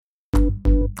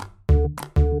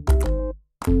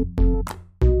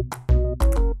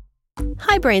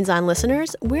Hi, Brains On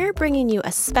listeners. We're bringing you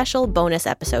a special bonus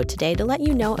episode today to let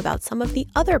you know about some of the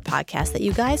other podcasts that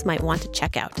you guys might want to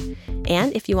check out.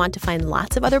 And if you want to find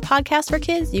lots of other podcasts for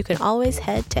kids, you can always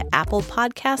head to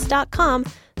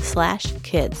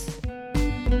applepodcast.com/kids.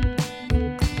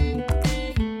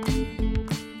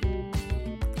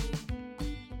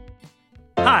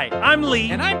 Hi, I'm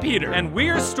Lee. And I'm Peter. And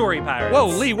we're Story Pirates. Whoa,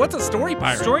 Lee, what's a story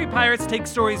pirate? Story Pirates take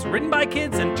stories written by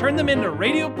kids and turn them into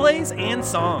radio plays and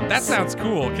songs. That sounds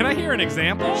cool. Can I hear an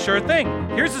example? Sure thing.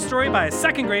 Here's a story by a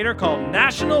second grader called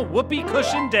National Whoopee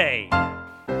Cushion Day.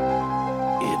 In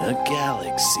a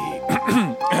galaxy.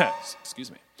 Excuse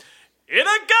me. In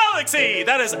a galaxy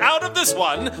that is out of this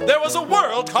one, there was a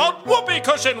world called Whoopee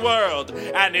Cushion World.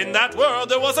 And in that world,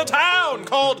 there was a town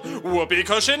called Whoopee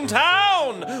Cushion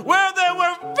Town, where there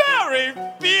were very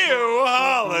few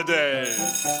holidays.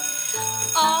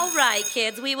 All right,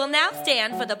 kids, we will now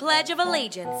stand for the Pledge of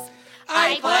Allegiance.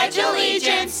 I pledge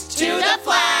allegiance to the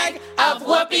flag of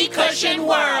Whoopee Cushion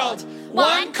World.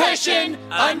 One cushion,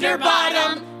 under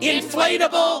bottom,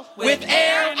 inflatable, with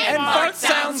air and fart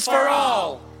sounds for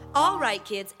all. All right,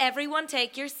 kids, everyone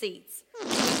take your seats.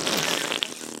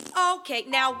 Okay,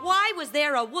 now why was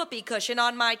there a whoopee cushion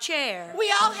on my chair?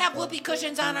 We all have whoopee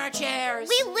cushions on our chairs.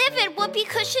 We live in Whoopee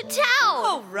Cushion Town.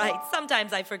 Oh, right.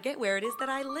 Sometimes I forget where it is that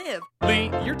I live. Lee,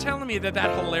 you're telling me that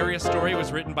hilarious story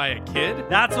was written by a kid?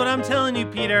 That's what I'm telling you,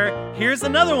 Peter. Here's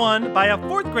another one by a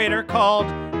fourth grader called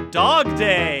Dog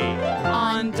Day.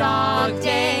 On Dog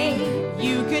Day,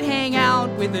 you could hang out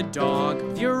with a dog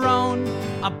of your own.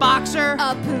 A boxer,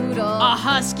 A poodle, a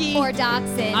husky, or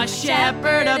dachshund, a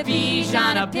shepherd, a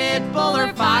Bichon, a pit bull,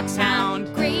 or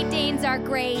foxhound. Great Danes are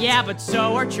great. Yeah, but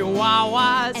so are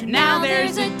Chihuahuas. And now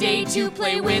there's a day to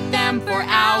play with them for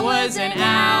hours and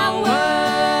hours.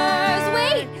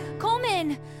 Wait,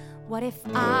 Coleman, what if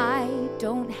I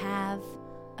don't have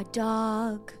a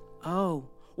dog? Oh.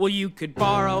 Well, you could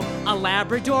borrow a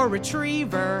Labrador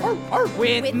Retriever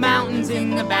with mountains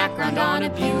in the background on a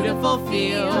beautiful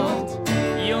field.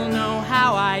 You'll know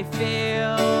how I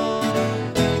feel.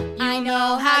 I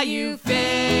know how you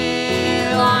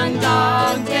feel on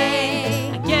Dog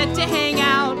Day. I get to hang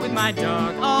out with my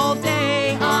dog all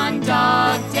day on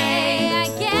Dog Day. I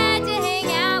get to hang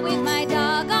out with my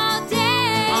dog all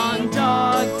day. On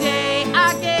Dog Day,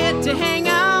 I get to hang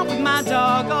out with my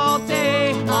dog all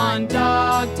day on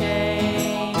Dog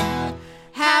Day.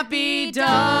 Happy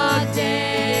Dog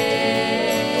Day.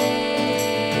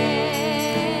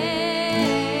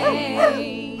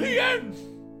 The end.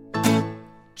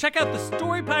 Check out the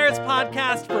Story Pirates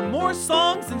podcast for more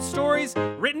songs and stories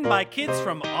written by kids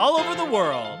from all over the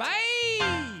world. Bye!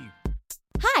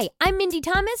 Hi, I'm Mindy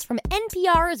Thomas from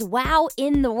NPR's Wow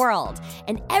in the World.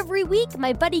 And every week,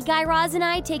 my buddy Guy Raz and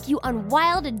I take you on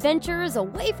wild adventures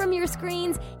away from your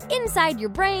screens, inside your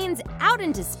brains, out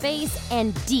into space,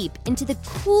 and deep into the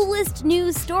coolest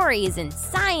news stories in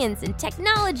science and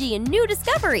technology and new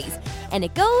discoveries. And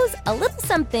it goes a little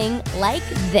something like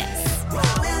this.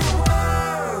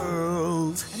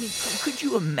 I mean, could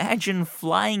you imagine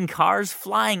flying cars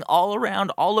flying all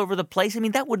around, all over the place? I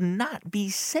mean, that would not be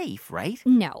safe, right?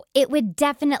 No, it would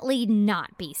definitely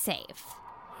not be safe.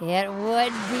 It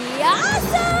would be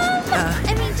awesome!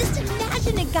 I mean, just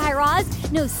imagine it, Guy Raz.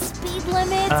 No speed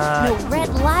limits, no red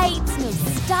lights, no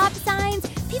stop signs.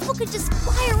 People could just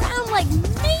fly around like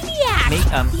maniacs.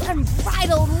 The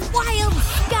unbridled wild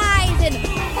skies and...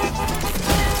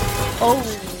 Oh,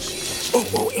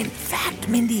 in fact,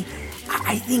 Mindy,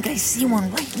 I think I see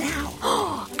one right now.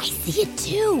 Oh, I see it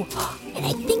too. And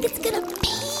I think it's gonna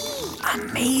pee.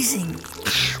 Amazing.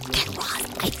 Guy Raz,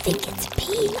 I think it's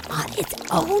peeing on its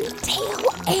own tail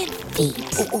and feet.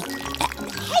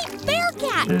 Hey,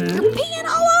 Bearcat, you're peeing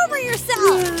all over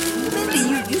yourself.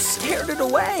 Mindy, you scared it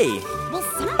away. Well,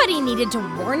 somebody needed to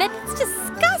warn it. It's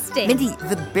disgusting. Mindy,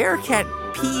 the bearcat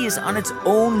pees on its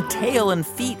own tail and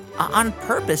feet on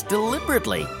purpose,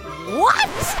 deliberately. What?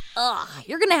 Ugh,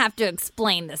 you're gonna have to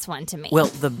explain this one to me. Well,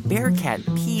 the bearcat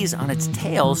pees on its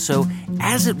tail, so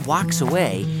as it walks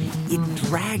away, it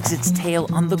drags its tail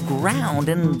on the ground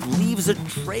and leaves a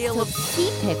trail of...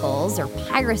 Sea pickles, or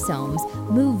pyrosomes,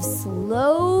 move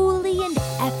slowly and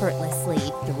effortlessly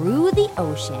through the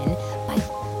ocean by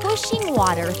pushing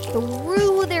water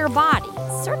through their body,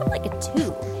 sort of like a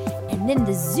tube. And then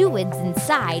the zooids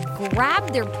inside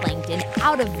grab their plankton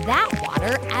out of that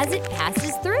water as it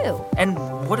passes through. And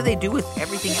what do they do with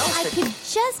everything else? I could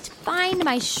just find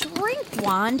my shrink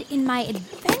wand in my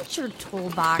adventure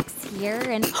toolbox here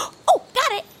and... Oh,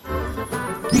 got it!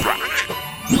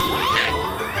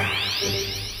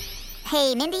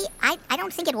 Hey, Mindy, I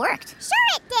don't think it worked. Sure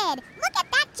it did. Look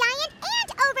at that giant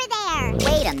ant over there.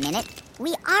 Wait a minute.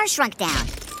 We are shrunk down.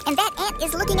 And that ant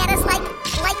is looking at us like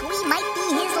we might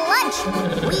be his lunch.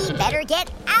 We better get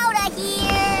out of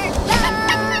here.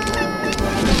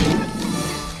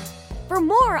 For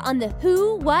more on the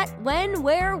who, what, when,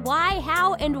 where, why,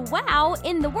 how, and wow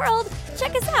in the world,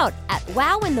 check us out at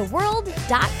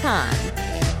wowintheworld.com.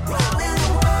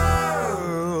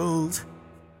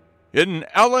 In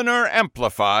Eleanor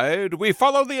Amplified, we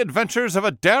follow the adventures of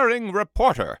a daring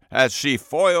reporter as she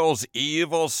foils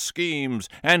evil schemes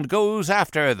and goes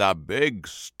after the big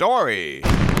story.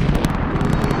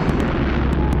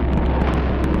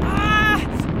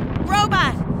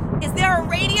 Robot! Is there a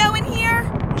radio in here?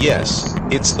 Yes,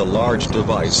 it's the large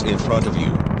device in front of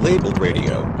you, labeled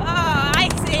radio. Oh, I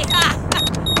see. A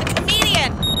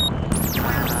comedian.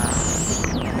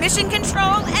 Mission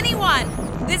control, anyone?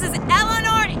 This is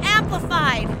Eleanor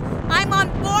Amplified. I'm on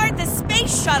board the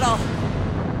space shuttle.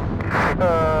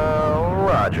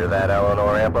 Roger that,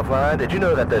 Eleanor Amplified. Did you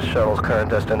know that this shuttle's current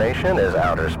destination is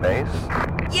outer space?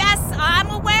 Yes, I'm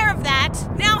aware of that.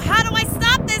 Now, how do I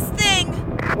stop this thing?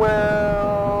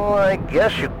 Well, I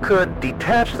guess you could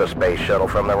detach the space shuttle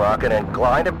from the rocket and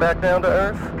glide it back down to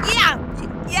Earth?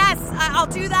 Yes, I'll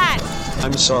do that.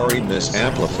 I'm sorry, Miss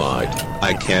Amplified.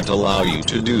 I can't allow you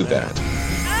to do that.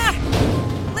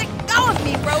 Let go of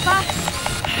me, robot.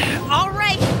 All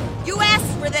right, you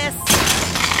asked for this.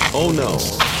 Oh no.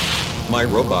 My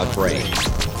robot brain.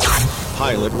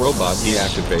 Pilot robot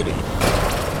deactivated.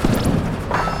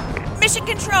 Mission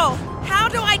control, how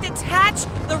do I detach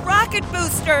the rocket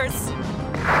boosters?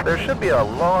 There should be a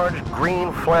large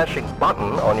green flashing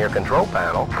button on your control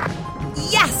panel.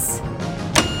 Yes!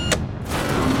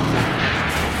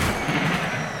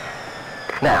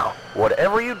 Now,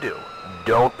 whatever you do,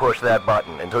 don't push that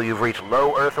button until you've reached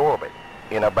low Earth orbit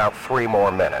in about 3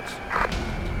 more minutes.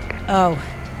 Oh.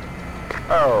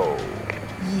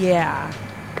 Yeah.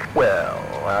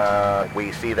 Well,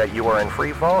 we see that you are in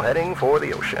free fall heading for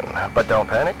the ocean. But don't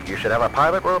panic, you should have a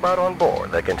pilot robot on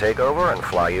board that can take over and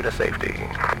fly you to safety.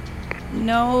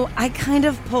 No, I kind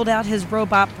of pulled out his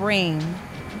robot brain.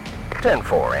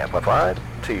 10-4 Amplified.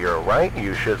 To your right,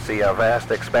 you should see a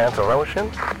vast expanse of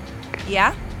ocean.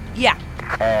 Yeah?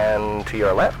 And to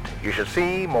your left, you should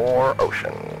see more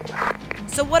ocean.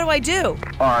 So what do I do?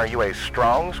 Are you a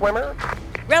strong swimmer?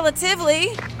 Relatively.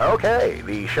 Okay,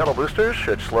 the shuttle boosters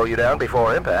should slow you down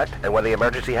before impact, and when the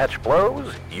emergency hatch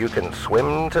blows, you can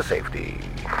swim to safety.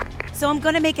 So I'm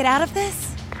gonna make it out of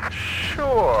this?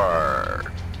 Sure.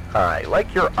 I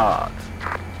like your odds.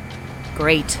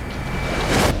 Great.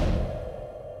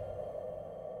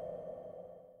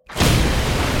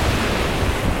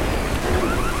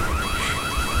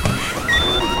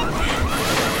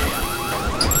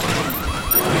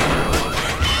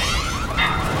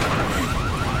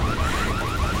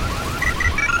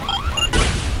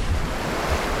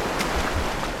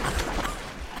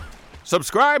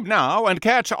 Subscribe now and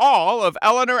catch all of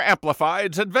Eleanor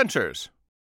Amplified's adventures.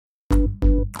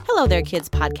 Hello there, kids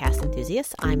podcast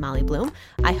enthusiasts. I'm Molly Bloom.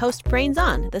 I host Brains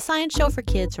On, the science show for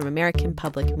kids from American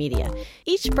Public Media.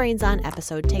 Each Brains On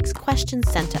episode takes questions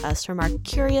sent to us from our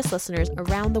curious listeners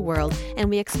around the world, and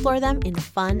we explore them in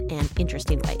fun and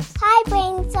interesting ways. Hi,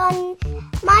 Brains On.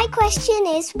 My question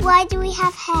is, why do we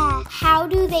have hair? How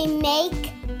do they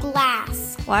make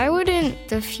glass? Why wouldn't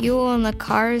the fuel in the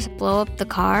cars blow up the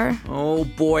car? Oh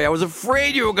boy, I was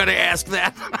afraid you were going to ask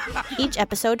that. Each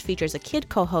episode features a kid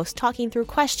co-host talking through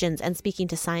questions and speaking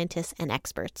to scientists and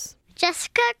experts.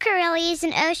 Jessica Corelli is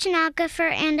an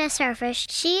oceanographer and a surfer.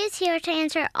 She is here to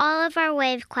answer all of our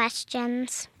wave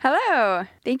questions. Hello.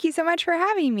 Thank you so much for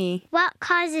having me. What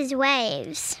causes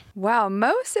waves? Well,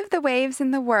 most of the waves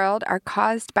in the world are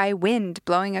caused by wind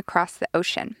blowing across the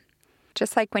ocean.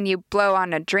 Just like when you blow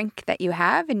on a drink that you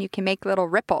have and you can make little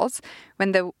ripples,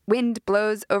 when the wind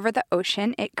blows over the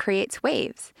ocean, it creates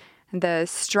waves. And the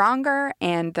stronger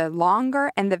and the longer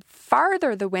and the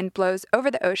farther the wind blows over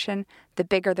the ocean, the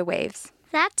bigger the waves.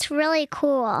 That's really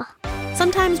cool.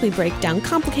 Sometimes we break down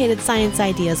complicated science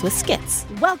ideas with skits.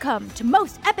 Welcome to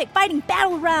Most Epic Fighting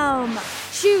Battle Realm.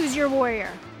 Choose your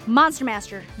warrior. Monster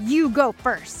Master, you go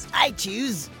first. I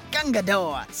choose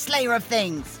Gungador, Slayer of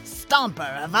Things,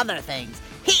 Stomper of Other Things.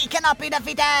 He cannot be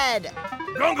defeated!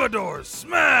 Gungador,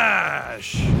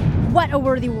 smash! What a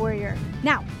worthy warrior.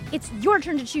 Now, it's your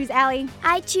turn to choose, Allie.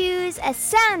 I choose a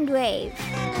Soundwave.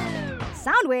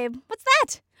 Soundwave? What's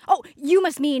that? Oh, you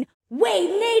must mean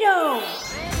Wave-nado!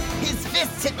 His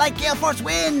fists hit like gale force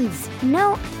winds!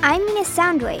 No, I mean a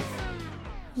Soundwave.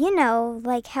 You know,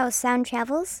 like how sound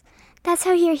travels? That's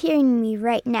how you're hearing me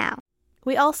right now.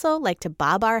 We also like to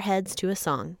bob our heads to a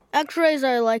song. X-rays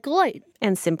are like light.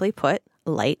 And simply put,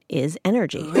 light is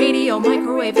energy. Radio,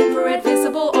 microwave, infrared,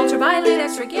 visible, ultraviolet,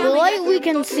 X-ray, gamma. The light we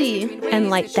can see.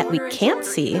 And light that we can't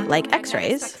see, like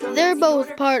X-rays. They're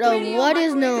both part of what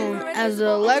is known as the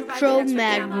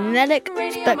electromagnetic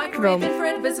spectrum.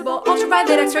 Infrared, visible,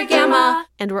 ultraviolet, X-ray, gamma.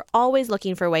 And we're always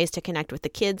looking for ways to connect with the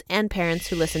kids and parents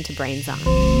who listen to Brains On.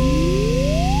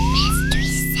 Mystery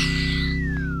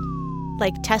sound.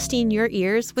 Like testing your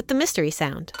ears with the mystery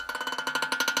sound.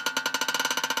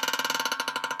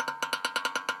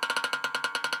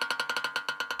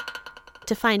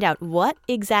 To find out what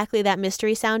exactly that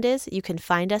mystery sound is, you can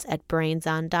find us at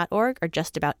brainson.org or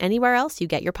just about anywhere else you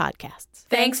get your podcasts.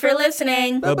 Thanks for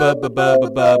listening.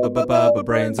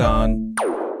 Brains on.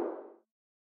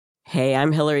 Hey,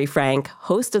 I'm Hillary Frank,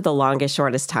 host of The Longest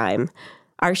Shortest Time.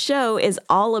 Our show is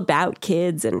all about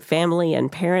kids and family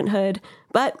and parenthood,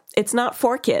 but it's not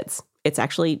for kids. It's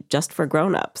actually just for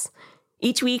grown-ups.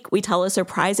 Each week, we tell a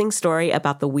surprising story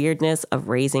about the weirdness of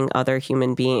raising other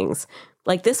human beings.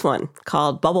 Like this one,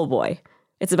 called Bubble Boy.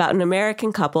 It's about an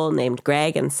American couple named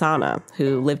Greg and Sana,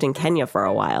 who lived in Kenya for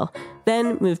a while,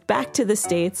 then moved back to the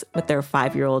States with their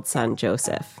 5-year-old son,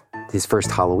 Joseph. His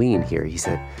first Halloween here, he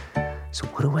said, "So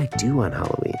what do I do on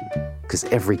Halloween?" Because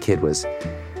every kid was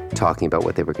talking about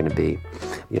what they were going to be.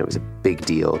 You know, it was a big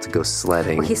deal to go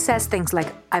sledding. Well, he says things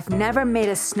like, "I've never made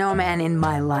a snowman in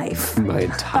my life." My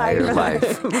entire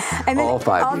life. And then all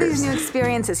 5 all years. these new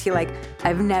experiences,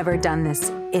 I've never done this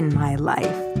in my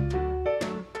life.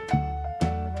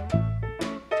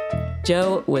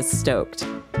 Joe was stoked.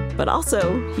 But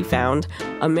also, he found,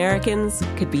 Americans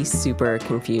could be super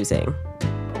confusing.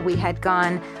 We had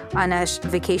gone on a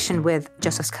vacation with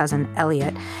Joseph's cousin,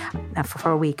 Elliot,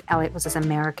 for a week. Elliot was this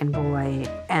American boy,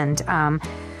 and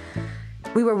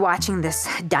we were watching this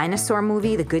dinosaur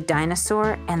movie, The Good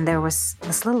Dinosaur, and there was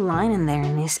this little line in there,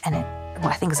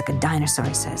 I think it's like a dinosaur.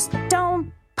 He says,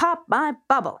 "Don't pop my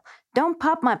bubble. Don't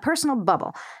pop my personal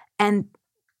bubble." And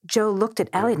Joe looked at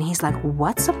Elliot, and he's like,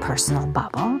 "What's a personal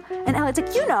bubble?" And Elliot's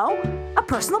like, "A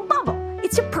personal bubble.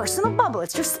 It's your personal bubble.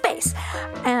 It's your space."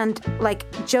 And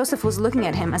Joseph was looking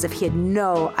at him as if he had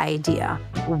no idea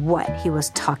what he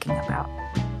was talking about.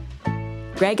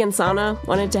 Greg and Sana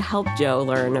wanted to help Joe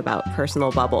learn about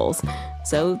personal bubbles,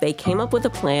 so they came up with a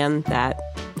plan that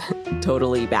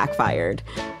totally backfired.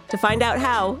 To find out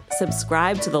how,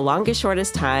 subscribe to The Longest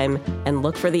Shortest Time and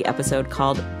look for the episode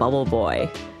called Bubble Boy.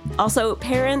 Also,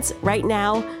 parents, right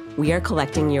now, we are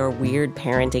collecting your weird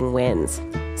parenting wins.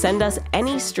 Send us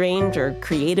any strange or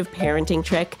creative parenting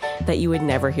trick that you would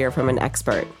never hear from an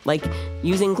expert, like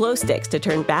using glow sticks to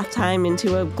turn bath time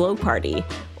into a glow party,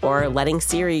 or letting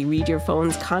Siri read your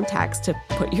phone's contacts to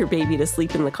put your baby to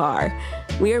sleep in the car.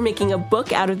 We are making a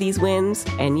book out of these wins,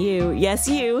 and you, yes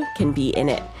you, can be in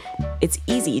it. It's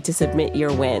easy to submit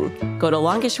your win. Go to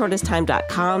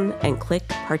longestshortesttime.com and click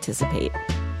participate.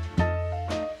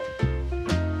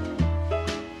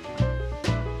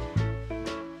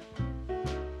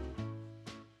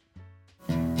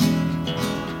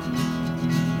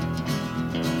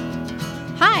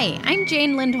 Hi, I'm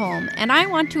Jane Lindholm, and I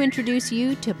want to introduce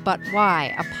you to But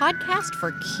Why, a podcast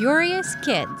for curious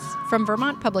kids from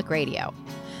Vermont Public Radio.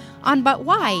 On But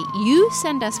Why, you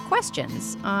send us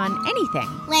questions on anything.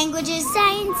 Languages,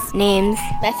 science, Names,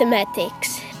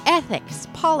 mathematics, ethics,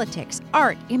 politics,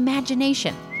 art,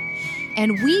 imagination.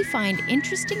 And we find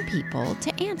interesting people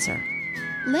to answer.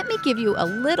 Let me give you a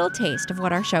little taste of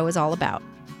what our show is all about.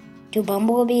 Do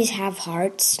bumblebees have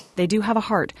hearts? They do have a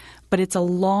heart, but it's a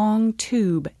long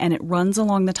tube, and it runs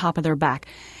along the top of their back.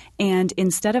 And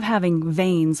instead of having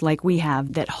veins like we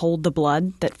have that hold the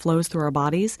blood that flows through our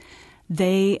bodies,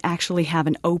 they actually have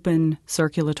an open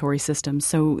circulatory system,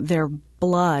 so their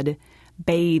blood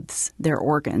bathes their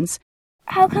organs.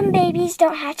 How come babies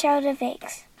don't hatch out of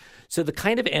eggs? So the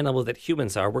kind of animal that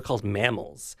humans are, we're called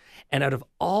mammals. And out of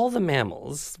all the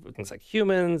mammals, things like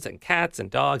humans and cats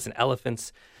and dogs and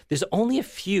elephants, there's only a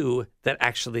few that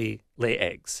actually lay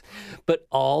eggs. But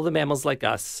all the mammals like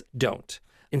us don't.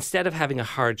 Instead of having a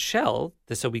hard shell,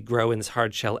 so we grow in this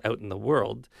hard shell out in the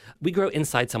world, we grow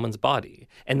inside someone's body.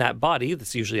 And that body,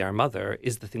 that's usually our mother,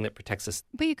 is the thing that protects us.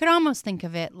 But you could almost think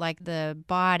of it like the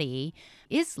body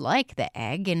is like the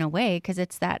egg in a way, because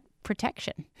it's that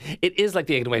protection. It is like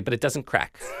the egg in a way, but it doesn't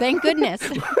crack. Thank goodness.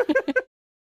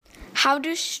 How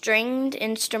do stringed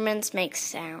instruments make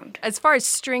sound? As far as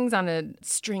strings on a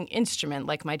string instrument,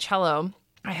 like my cello,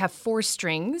 I have 4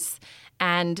 strings,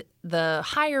 And the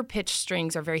higher pitched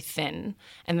strings are very thin,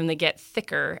 and then they get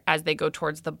thicker as they go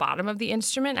towards the bottom of the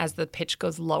instrument as the pitch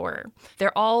goes lower.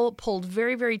 They're all pulled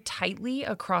very, very tightly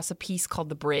across a piece called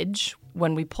the bridge.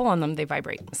 When we pull on them, they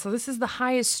vibrate. So this is the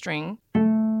highest string,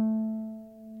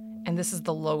 and this is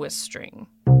the lowest string.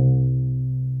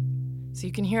 So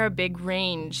you can hear a big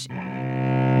range.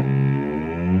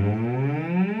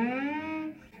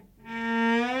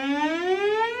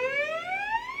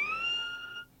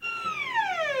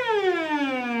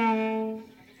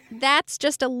 That's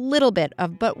just a little bit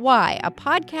of But Why, a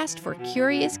podcast for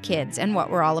curious kids and what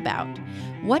we're all about.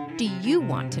 What do you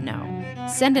want to know?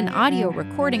 Send an audio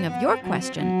recording of your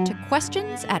question to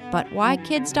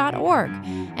questions@butwhykids.org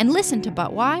and listen to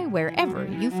But Why wherever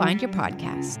you find your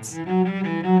podcasts.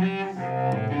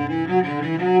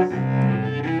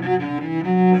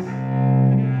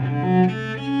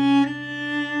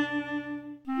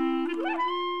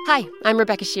 Hi, I'm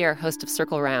Rebecca Shear, host of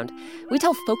Circle Round. We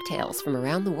tell folk tales from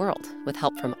around the world with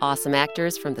help from awesome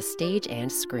actors from the stage and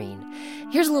screen.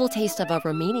 Here's a little taste of a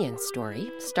Romanian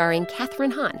story starring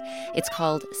Catherine Hahn. It's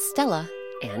called Stella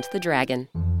and the Dragon.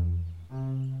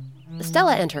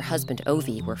 Stella and her husband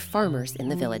Ovi were farmers in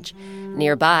the village.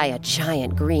 Nearby, a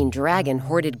giant green dragon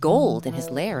hoarded gold in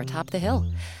his lair atop the hill.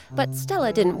 But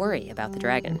Stella didn't worry about the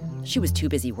dragon. She was too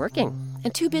busy working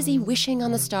and too busy wishing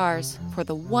on the stars for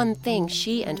the one thing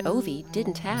she and Ovi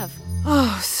didn't have.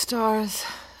 Oh, stars.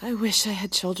 I wish I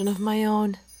had children of my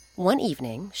own. One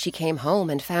evening, she came home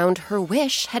and found her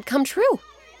wish had come true.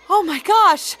 Oh my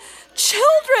gosh!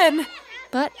 Children!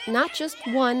 But not just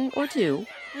one or two.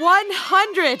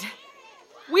 100!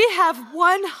 We have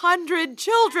 100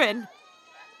 children!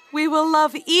 We will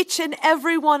love each and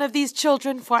every one of these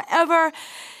children forever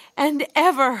and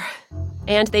ever.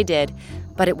 And they did,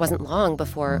 but it wasn't long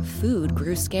before food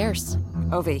grew scarce.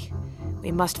 Ovi,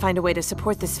 we must find a way to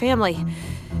support this family.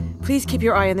 Please keep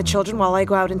your eye on the children while I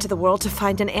go out into the world to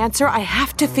find an answer. I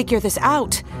have to figure this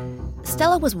out.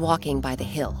 Stella was walking by the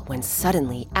hill when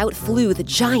suddenly out flew the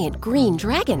giant green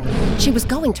dragon. She was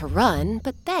going to run,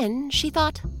 but then she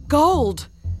thought, gold!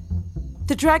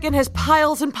 The dragon has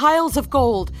piles and piles of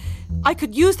gold. I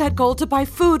could use that gold to buy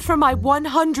food for my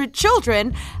 100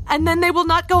 children, and then they will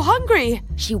not go hungry.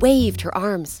 She waved her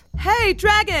arms. Hey,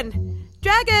 dragon!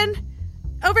 Dragon!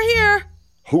 Over here!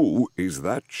 Who is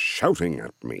that shouting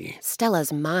at me?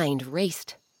 Stella's mind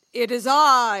raced. It is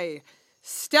I,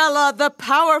 Stella the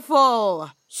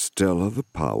Powerful. Stella the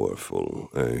Powerful,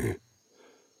 eh?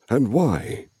 And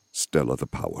why, Stella the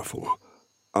Powerful,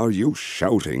 are you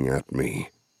shouting at me?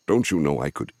 Don't you know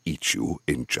I could eat you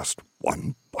in just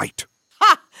one bite?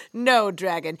 Ha! No,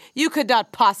 dragon, you could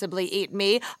not possibly eat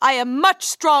me. I am much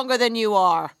stronger than you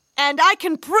are, and I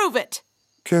can prove it.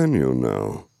 Can you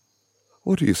now?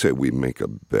 What do you say we make a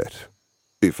bet?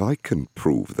 If I can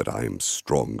prove that I am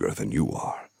stronger than you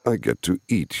are, I get to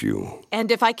eat you.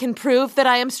 And if I can prove that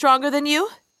I am stronger than you?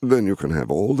 Then you can have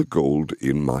all the gold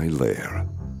in my lair.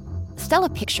 Stella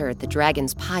pictured the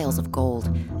dragon's piles of gold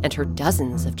and her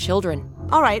dozens of children.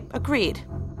 All right, agreed.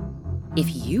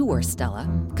 If you were Stella,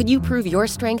 could you prove your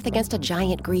strength against a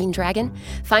giant green dragon?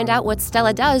 Find out what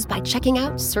Stella does by checking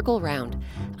out Circle Round.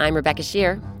 I'm Rebecca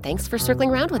Shear. Thanks for circling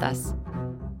around with us.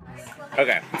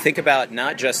 Okay, think about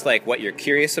not just like what you're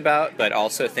curious about, but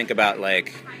also think about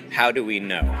like, how do we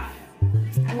know?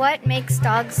 What makes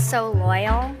dogs so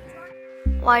loyal?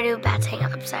 Why do bats hang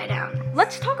upside down?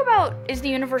 Let's talk about, is the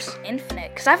universe infinite?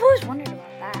 Because I've always wondered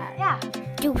about that. Yeah.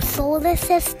 Do solar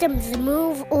systems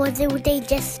move or do they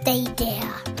just stay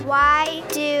there? Why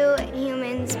do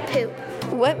humans poop?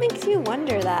 What makes you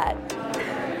wonder that?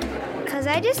 Because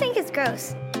I just think it's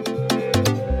gross.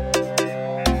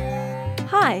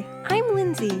 Hi, I'm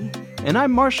Lindsay. And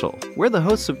I'm Marshall. We're the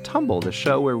hosts of Tumble, the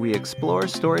show where we explore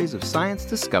stories of science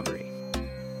discovery.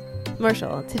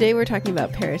 Marshall, today we're talking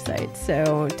about parasites,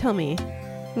 so tell me,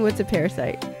 what's a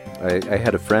parasite? I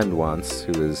had a friend once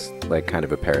who was like kind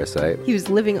of a parasite. He was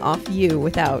living off you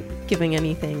without giving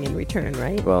anything in return,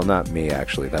 right? Well, not me,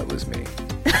 actually. That was me.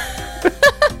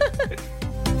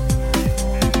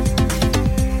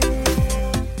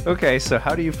 Okay, so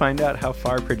how do you find out how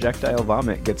far projectile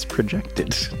vomit gets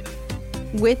projected?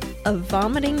 With a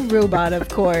vomiting robot, of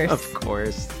course. Of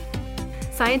course.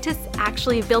 Scientists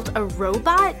actually built a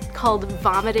robot called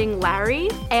Vomiting Larry,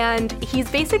 and he's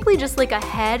basically just like a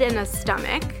head and a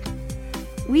stomach.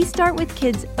 We start with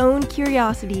kids' own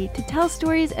curiosity to tell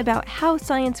stories about how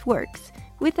science works,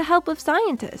 with the help of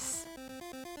scientists.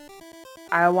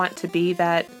 I want to be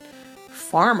that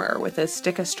farmer with a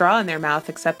stick of straw in their mouth,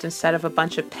 except instead of a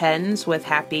bunch of pens with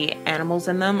happy animals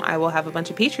in them, I will have a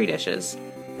bunch of petri dishes.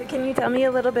 Can you tell me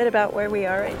a little bit about where we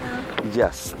are right now?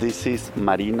 Yes, this is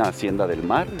Marina Hacienda del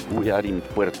Mar. We are in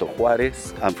Puerto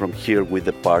Juárez. I'm from here with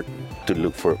the park to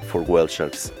look for whale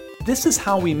sharks. This is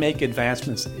how we make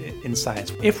advancements in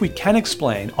science. If we can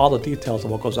explain all the details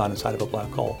of what goes on inside of a black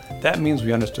hole, that means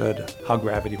we understood how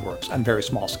gravity works on very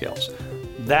small scales.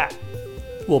 That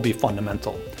will be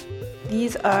fundamental.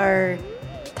 These are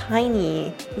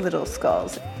tiny little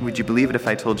skulls. Would you believe it if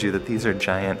I told you that these are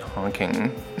giant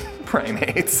honking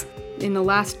primates? In the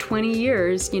last 20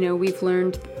 years, we've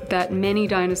learned that many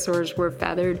dinosaurs were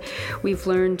feathered. We've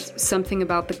learned something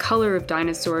about the color of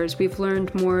dinosaurs. We've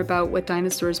learned more about what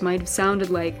dinosaurs might have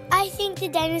sounded like. I think the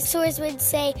dinosaurs would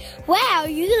say, "Wow,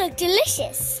 you look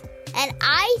delicious." And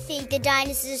I think the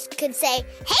dinosaurs could say,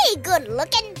 "Hey, good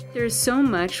looking." There's so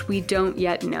much we don't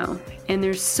yet know, and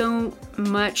there's so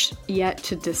much yet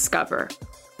to discover.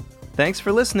 Thanks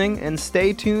for listening, and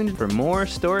stay tuned for more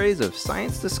stories of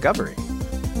science discovery.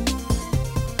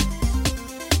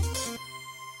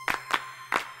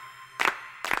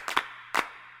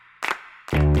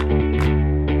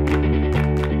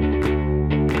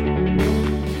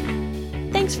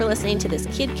 Thanks for listening to this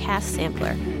Kidcast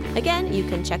sampler. Again, you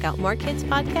can check out more Kids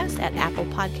podcasts at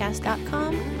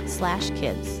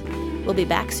applepodcast.com/kids. We'll be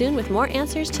back soon with more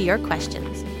answers to your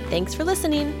questions. Thanks for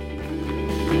listening.